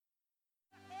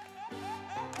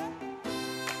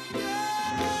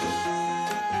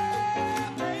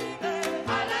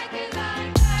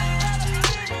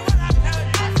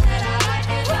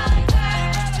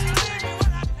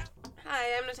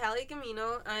soy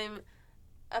Camino. I'm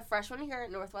a freshman here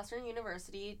at Northwestern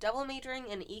University, double majoring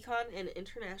in econ and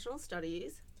international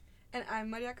studies. And I'm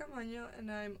Maria Camaño,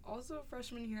 and I'm also a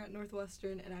freshman here at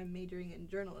Northwestern, and I'm majoring in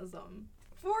journalism.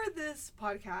 For this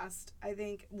podcast, I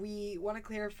think we want to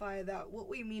clarify that what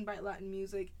we mean by Latin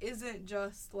music isn't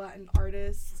just Latin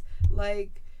artists.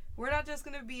 Like, we're not just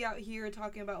going to be out here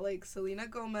talking about, like, Selena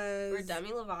Gomez. Or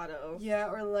Demi Lovato. Yeah,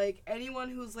 or, like, anyone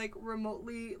who's, like,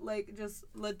 remotely, like, just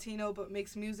Latino but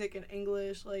makes music in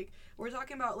English. Like, we're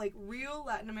talking about, like, real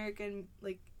Latin American,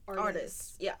 like,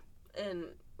 artists. Yeah. And,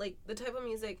 like, the type of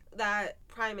music that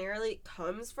primarily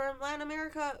comes from Latin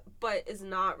America, but is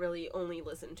not really only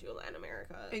listened to in Latin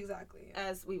America. Exactly.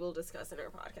 As we will discuss in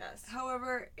our podcast.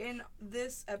 However, in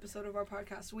this episode of our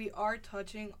podcast, we are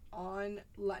touching on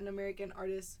Latin American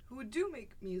artists who do make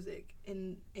music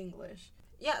in English.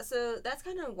 Yeah, so that's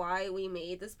kind of why we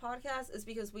made this podcast, is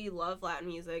because we love Latin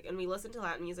music, and we listen to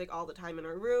Latin music all the time in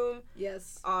our room.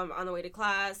 Yes. On the way to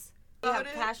class. We have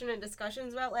passionate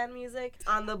discussions about Latin music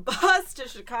on the bus to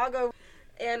Chicago,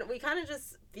 and we kind of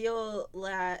just feel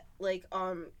that, like,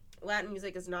 Latin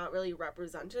music is not really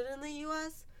represented in the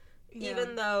U.S.,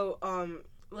 even though,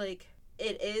 like,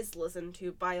 it is listened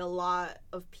to by a lot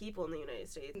of people in the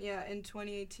United States. Yeah, in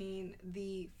 2018,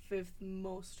 the 5th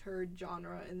most heard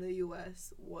genre in the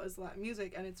U.S. was Latin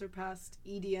music, and it surpassed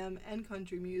EDM and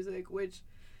country music, which,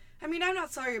 I mean, I'm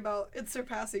not sorry about it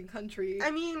surpassing country.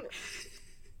 I mean...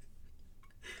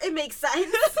 It makes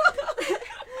sense.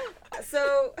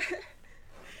 So,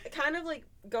 kind of, like,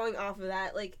 going off of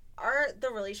that, like, the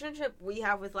relationship we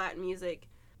have with Latin music,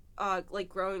 like,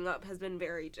 growing up has been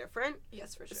very different.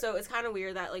 Yes, for sure. So, it's kind of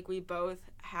weird that, like, we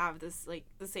both have this, like,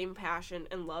 the same passion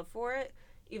and love for it,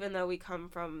 even though we come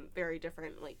from very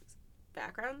different, like,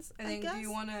 backgrounds, I guess. Do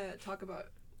you want to talk about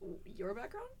your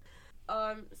background?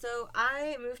 So,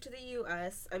 I moved to the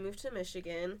U.S., I moved to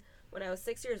Michigan when I was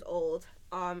 6 years old,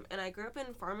 and I grew up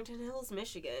in Farmington Hills,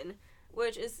 Michigan,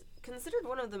 which is considered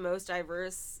one of the most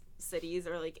diverse cities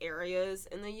or, like, areas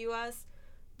in the U.S.,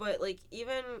 but, like,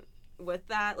 even with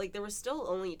that, like, there were still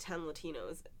only 10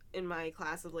 Latinos in my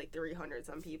class of, like,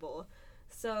 300-some people.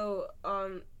 So,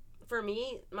 for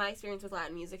me, my experience with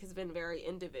Latin music has been very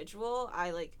individual.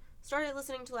 I, like, started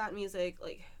listening to Latin music,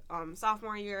 like,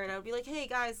 sophomore year, and I would be like, hey,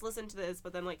 guys, listen to this,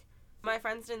 but then, like, my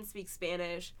friends didn't speak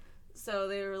Spanish, so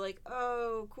they were like,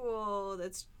 oh, cool,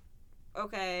 that's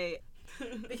okay,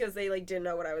 because they, like, didn't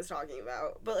know what I was talking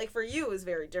about. But, like, for you, it was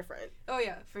very different. Oh,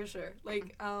 yeah, for sure.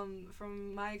 Like,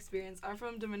 from my experience, I'm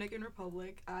from Dominican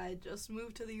Republic. I just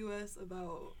moved to the U.S.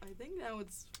 about, I think now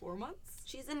it's 4 months.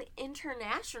 She's an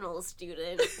international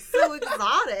student. So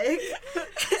exotic.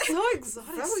 So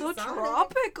exotic. So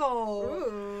tropical.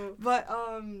 Ooh. But,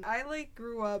 I, like,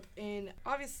 grew up in,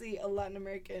 obviously, a Latin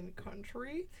American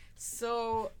country.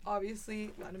 So,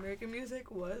 obviously, Latin American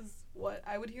music was what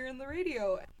I would hear in the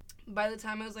radio. By the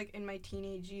time I was, like, in my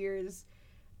teenage years,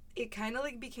 it kind of,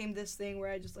 like, became this thing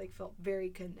where I just, like, felt very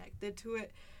connected to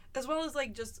it. As well as,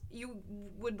 like, just, you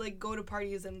would, like, go to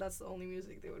parties and that's the only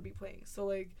music they would be playing. So,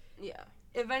 like, yeah.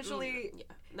 Eventually,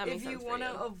 if you want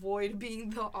to avoid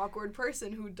being the awkward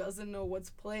person who doesn't know what's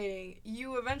playing,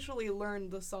 you eventually learn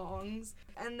the songs.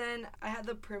 And then I had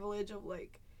the privilege of,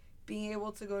 like, being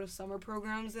able to go to summer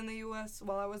programs in the U.S.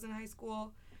 while I was in high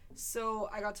school. So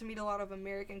I got to meet a lot of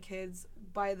American kids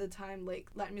by the time, like,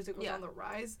 Latin music was on the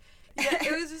rise. Yeah,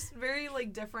 it was just very,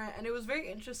 like, different, and it was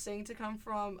very interesting to come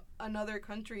from another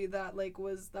country that, like,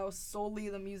 was solely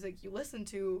the music you listened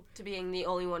to being the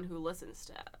only one who listens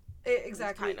to it.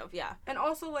 Exactly. Kind of, yeah. And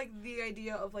also, like, the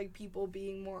idea of, like, people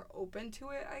being more open to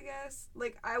it, I guess.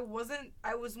 Like, I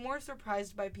was more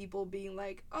surprised by people being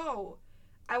like, oh,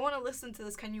 I want to listen to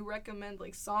this, can you recommend,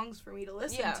 like, songs for me to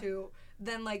listen to,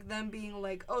 than, like, them being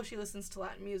like, oh, she listens to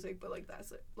Latin music, but, like,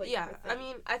 that's it. Like, yeah, I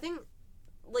mean, I think,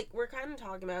 like, we're kind of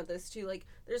talking about this, too, like,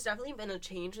 there's definitely been a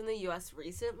change in the U.S.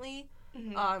 recently,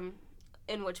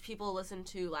 in which people listen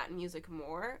to Latin music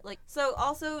more, like, so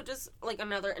also just, like,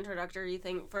 another introductory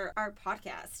thing for our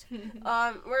podcast,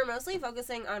 we're mostly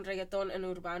focusing on reggaeton and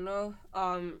urbano,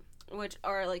 which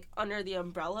are, like, under the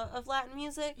umbrella of Latin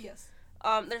music. Yes.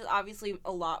 There's obviously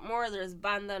a lot more. There's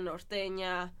banda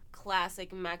norteña,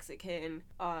 classic Mexican,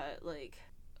 like,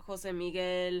 Jose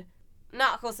Miguel.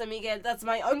 Not Jose Miguel, that's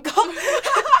my uncle.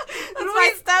 That's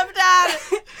my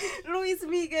stepdad. Luis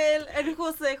Miguel and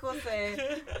Jose.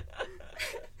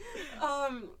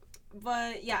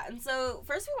 But, yeah, and so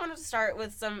first we wanted to start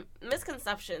with some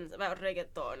misconceptions about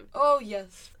reggaeton. Oh,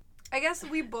 yes. I guess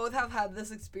we both have had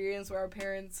this experience where our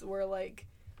parents were like,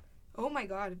 oh my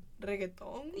god,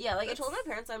 reggaeton? Yeah, like, I told my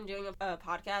parents I'm doing a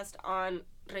podcast on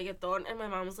reggaeton, and my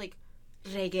mom was like,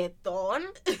 reggaeton,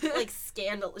 like,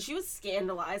 she was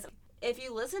scandalized. If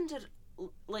you listen to,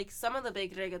 like, some of the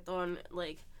big reggaeton,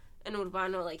 like, and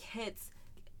urbano, like, hits,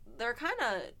 they're kind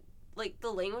of, like,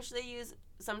 the language they use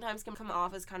sometimes can come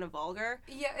off as kind of vulgar.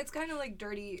 Yeah, it's kind of, like,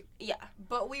 dirty. Yeah.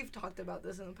 But we've talked about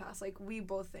this in the past. Like, we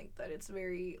both think that it's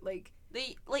very, like...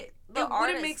 It artist,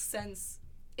 wouldn't make sense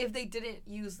if they didn't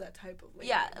use that type of language.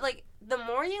 Yeah, like, the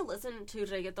more you listen to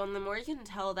reggaeton, the more you can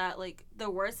tell that, like, the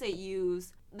words they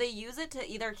use it to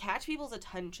either catch people's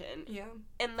attention. Yeah.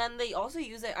 And then they also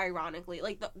use it ironically.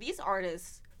 Like, these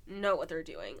artists know what they're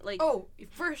doing. Like, oh,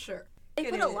 for sure. They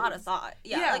put a lot of thought.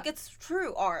 Yeah, like, it's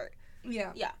true art.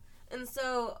 Yeah. Yeah. And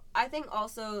so, I think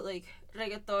also, like,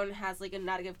 reggaeton has, like, a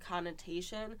negative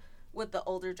connotation with the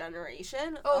older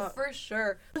generation. Oh, for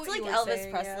sure. It's like Elvis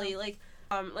Presley. Yeah.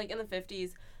 Like, in the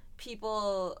 50s,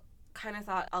 people kind of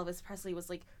thought Elvis Presley was,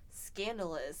 like,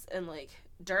 scandalous and, like,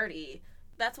 dirty.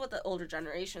 That's what the older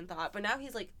generation thought. But now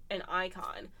he's, like, an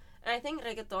icon. And I think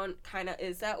reggaeton kind of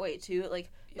is that way, too.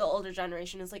 Like, the older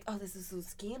generation is like, oh, this is so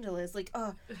scandalous. Like,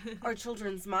 oh, our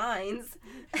children's minds.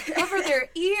 Cover their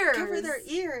ears. Cover their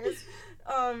ears.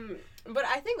 But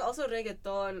I think also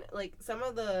reggaeton, like, some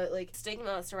of the, like,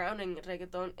 stigma surrounding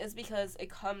reggaeton is because it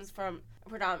comes from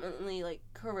predominantly, like,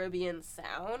 Caribbean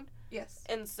sound. Yes.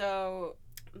 And so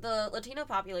the Latino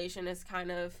population is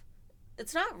kind of,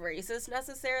 it's not racist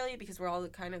necessarily because we're all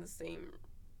kind of the same,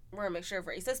 we're a mixture of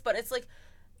races, but it's, like,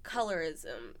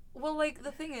 colorism. Well, like,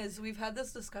 the thing is, we've had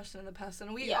this discussion in the past, and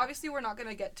obviously we're not going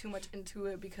to get too much into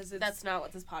it because that's not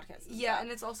what this podcast is about. And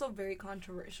it's also very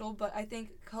controversial, but I think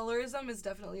colorism is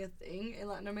definitely a thing in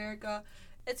Latin America.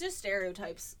 It's just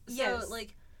stereotypes. Yes. So,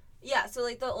 like, so,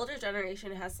 like, the older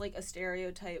generation has, like, a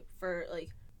stereotype for, like,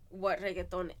 what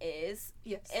reggaeton is.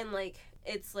 Yes. And, like,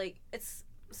 it's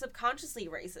subconsciously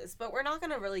racist, but we're not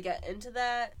gonna really get into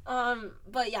that.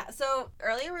 But yeah, so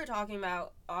earlier we were talking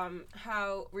about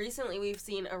how recently we've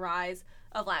seen a rise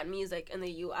of Latin music in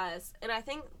the U.S., and I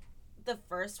think the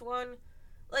first one,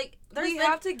 like, we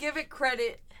have to give it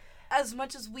credit as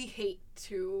much as we hate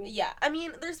to. Yeah, I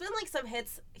mean, there's been, like, some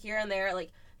hits here and there,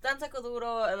 like Danza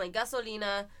Kuduro and, like,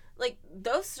 Gasolina, like,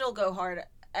 those still go hard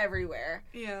everywhere.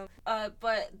 Yeah.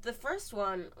 But the first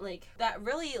one, like, that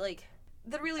really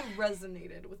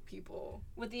resonated with people.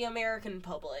 With the American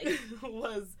public.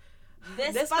 Was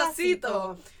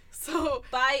Despacito. So,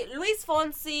 by Luis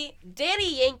Fonsi, Daddy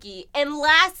Yankee, and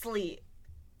lastly,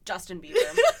 Justin Bieber.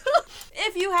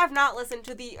 If you have not listened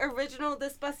to the original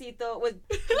Despacito with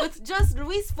just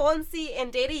Luis Fonsi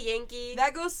and Daddy Yankee,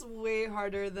 that goes way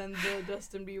harder than the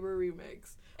Justin Bieber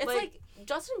remix. It's like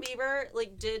Justin Bieber,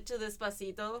 like, did to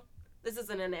Despacito. This is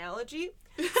an analogy.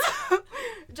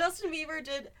 Justin Bieber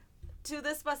did to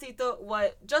Despacito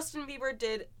what Justin Bieber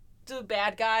did to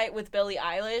Bad Guy with Billie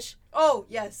Eilish. Oh,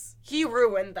 yes. He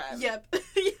ruined them. Yep.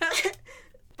 Yeah.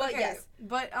 But okay. yes.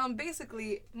 But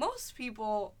basically, most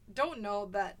people don't know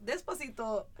that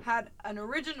Despacito had an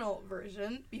original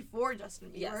version before Justin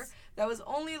Bieber. Yes. That was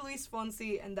only Luis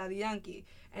Fonsi and Daddy Yankee.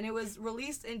 And it was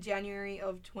released in January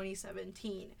of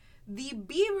 2017. The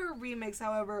Bieber remix,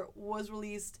 however, was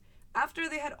released after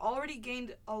they had already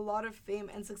gained a lot of fame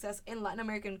and success in Latin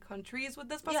American countries with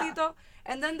Despacito. Yeah.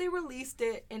 And then they released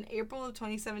it in April of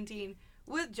 2017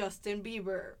 with Justin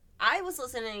Bieber. I was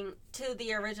listening to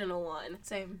the original one.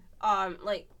 Same.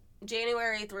 Like,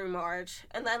 January through March.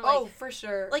 And then, like... Oh, for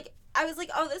sure. Like, I was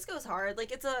like, oh, this goes hard.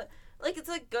 Like, it's a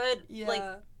good, like,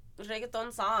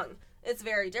 reggaeton song. It's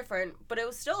very different, but it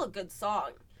was still a good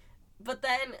song. But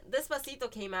then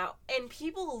Despacito came out, and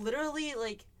people literally,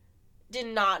 like, did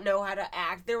not know how to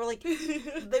act. They were like,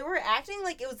 they were acting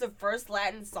like it was the first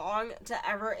Latin song to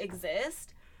ever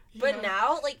exist. But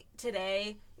now, like,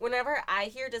 today, whenever I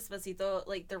hear Despacito,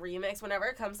 like, the remix, whenever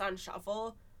it comes on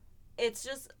shuffle, it's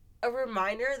just a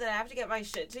reminder that I have to get my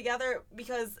shit together,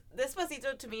 because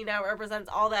Despacito to me now represents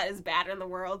all that is bad in the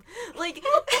world. Like,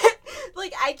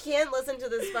 like, I can't listen to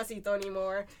Despacito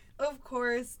anymore. Of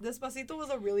course, Despacito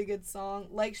was a really good song.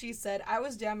 Like she said, I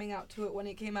was jamming out to it when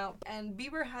it came out, and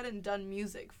Bieber hadn't done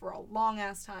music for a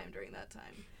long-ass time during that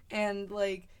time. And,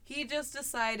 like, he just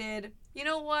decided, you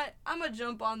know what, I'm gonna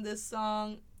jump on this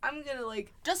song. I'm gonna,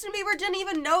 like... Justin Bieber didn't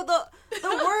even know the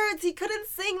words. He couldn't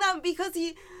sing them because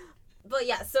he... But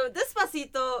yeah, so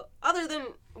Despacito, other than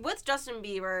with Justin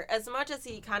Bieber, as much as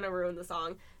he kind of ruined the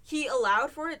song, he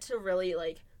allowed for it to really,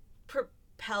 like,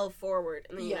 propel forward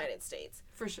in the United States.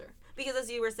 For sure. Because as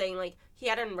you were saying, like, he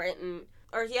hadn't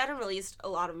released a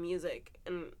lot of music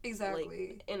in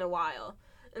a while.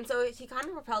 And so he kind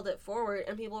of propelled it forward,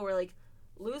 and people were, like,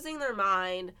 losing their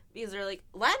mind because they're like,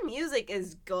 Latin music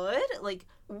is good? Like,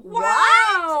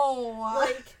 wow! What?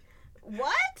 Like,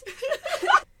 what?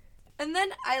 And then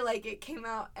I Like It came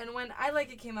out, and when I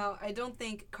Like It came out, I don't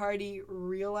think Cardi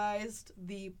realized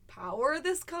the power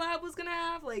this collab was gonna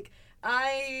have. Like,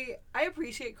 I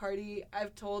appreciate Cardi.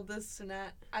 I've told this to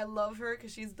Nat. I love her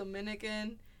because she's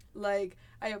Dominican. Like,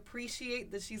 I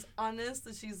appreciate that she's honest,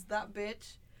 that she's that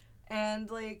bitch.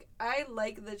 And, like, I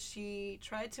like that she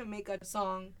tried to make a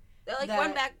song Like,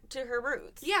 went back to her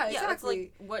roots. Yeah, exactly. That's,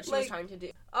 like, what she was trying to do.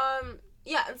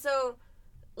 Yeah, and so,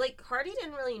 like, Cardi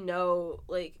didn't really know,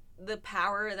 like, the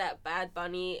power that Bad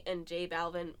Bunny and J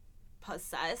Balvin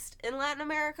possessed in Latin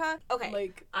America. Okay,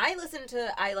 like, I listened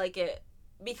to I Like It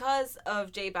because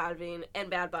of J Balvin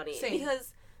and Bad Bunny. Same.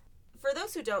 Because, for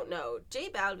those who don't know, J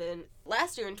Balvin,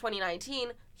 last year in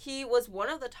 2019, he was one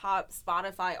of the top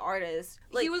Spotify artists.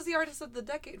 Like, he was the artist of the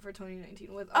decade for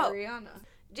 2019 with Ariana.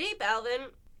 J Balvin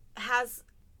has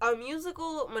a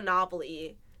musical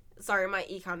monopoly. Sorry, my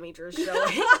econ major is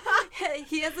showing.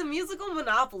 He has a musical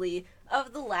monopoly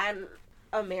of the Latin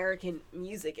American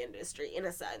music industry, in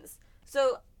a sense.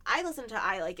 So I listened to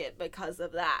I Like It because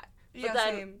of that. But Yeah,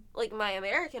 then, same. like, my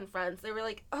American friends, they were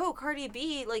like, oh, Cardi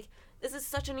B, like, this is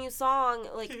such a new song.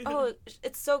 Like, oh,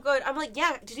 it's so good. I'm like,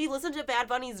 yeah, did you listen to Bad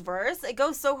Bunny's verse? It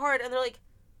goes so hard. And they're like,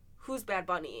 who's Bad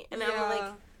Bunny? And I'm,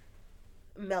 like,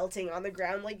 melting on the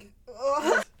ground, like,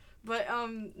 ugh. But,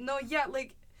 no, yeah,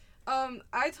 like,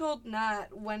 I told Nat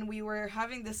when we were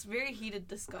having this very heated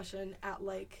discussion at,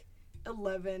 like,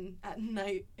 11 at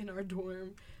night in our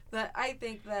dorm that I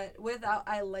think that without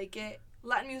I Like It,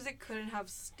 Latin music couldn't have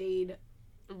stayed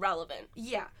relevant.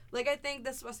 Yeah. Like, I think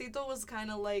Despacito was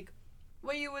kind of like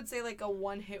what you would say, like, a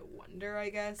one-hit wonder, I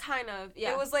guess. Kind of,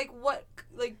 yeah. It was like what,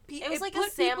 like, it was like put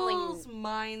a sampling people's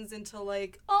minds into,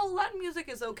 like, oh, Latin music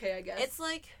is okay, I guess. It's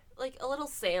like a little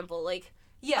sample, like,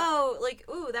 yeah. Oh, like,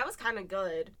 ooh, that was kind of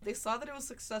good. They saw that it was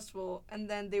successful, and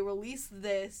then they released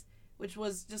this, which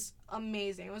was just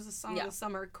amazing. It was the song of the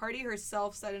summer. Cardi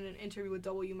herself said in an interview with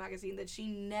W Magazine that she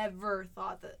never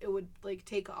thought that it would, like,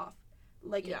 take off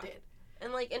like it did.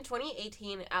 And, like, in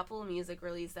 2018, Apple Music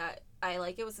released that I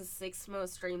Like It was the 6th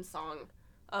most streamed song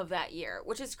of that year,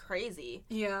 which is crazy.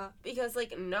 Yeah. Because,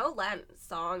 like, no Latin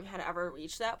song had ever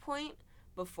reached that point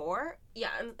before. Yeah,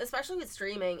 and especially with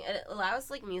streaming, it allows,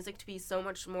 like, music to be so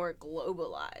much more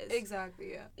globalized.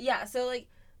 Exactly, yeah. Yeah, so, like,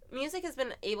 music has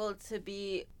been able to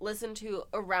be listened to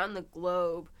around the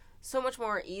globe so much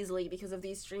more easily because of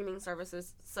these streaming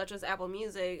services such as Apple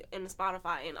Music and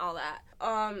Spotify and all that.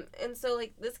 And so,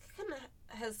 like, this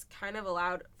has kind of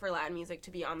allowed for Latin music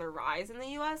to be on the rise in the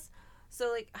U.S.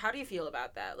 So, like, how do you feel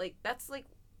about that? Like, that's, like,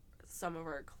 some of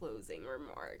our closing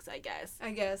remarks, I guess.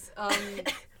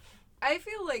 I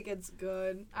feel like it's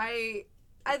good. I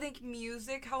think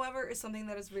music, however, is something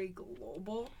that is very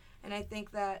global. And I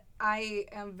think that I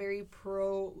am very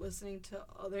pro listening to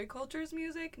other cultures'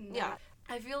 music. Yeah.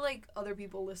 I feel like other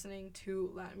people listening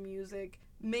to Latin music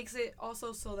makes it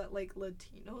also so that, like,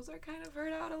 Latinos are kind of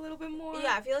heard out a little bit more.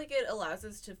 Yeah, I feel like it allows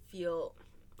us to feel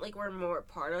like we're more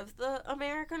part of the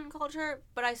American culture,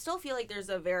 but I still feel like there's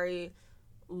a very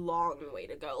long way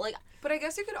to go. Like, but I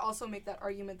guess you could also make that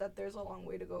argument that there's a long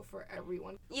way to go for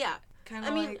everyone. Yeah. Kind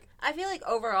of. I mean, I feel like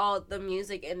overall the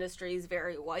music industry is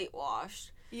very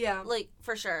whitewashed. Yeah. Like,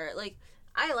 for sure. Like,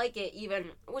 I Like It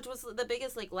even, which was the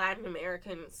biggest, like, Latin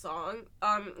American song.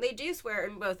 They do swear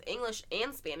in both English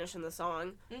and Spanish in the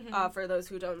song, for those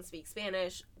who don't speak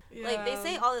Spanish. Yeah. Like, they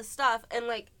say all this stuff, and,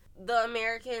 like, the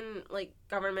American, like,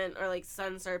 government or, like,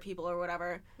 censor people or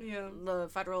whatever. Yeah. The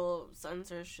Federal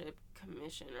Censorship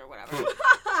Commission or whatever.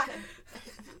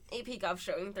 AP Gov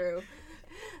showing through.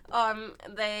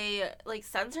 They, like,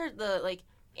 censored the, like,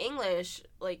 English,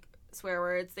 like, swear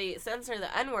words. They censor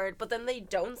the N-word, but then they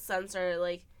don't censor,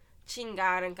 like,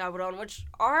 chingar and cabrón, which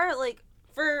are, like,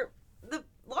 for the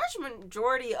large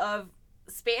majority of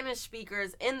Spanish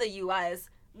speakers in the U.S.,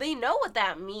 they know what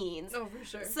that means. Oh, for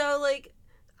sure. So, like,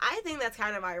 I think that's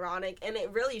kind of ironic, and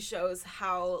it really shows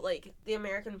how, like, the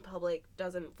American public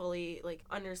doesn't fully, like,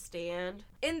 understand.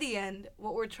 In the end,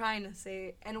 what we're trying to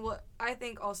say, and what I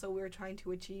think also we're trying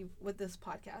to achieve with this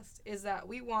podcast, is that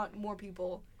we want more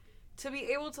people to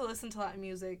be able to listen to Latin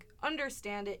music,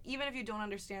 understand it, even if you don't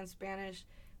understand Spanish.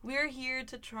 We're here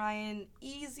to try and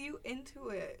ease you into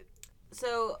it.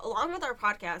 So, along with our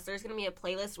podcast, there's going to be a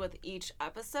playlist with each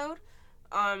episode.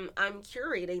 I'm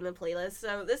curating the playlist.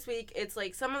 So this week, it's,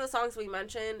 like, some of the songs we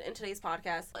mentioned in today's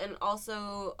podcast, and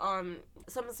also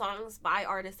some songs by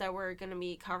artists that we're going to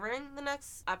be covering the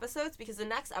next episodes, because the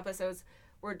next episodes,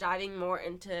 we're diving more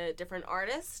into different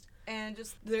artists. And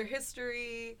just their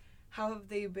history. How have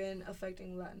they been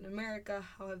affecting Latin America?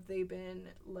 How have they been,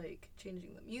 like,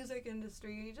 changing the music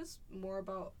industry? Just more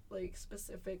about, like,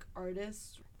 specific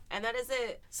artists. And that is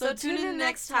it. So tune in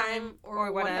next time,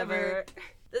 or whatever.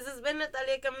 This has been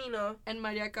Natalia Camino and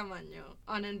Maria Camaño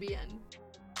on NBN.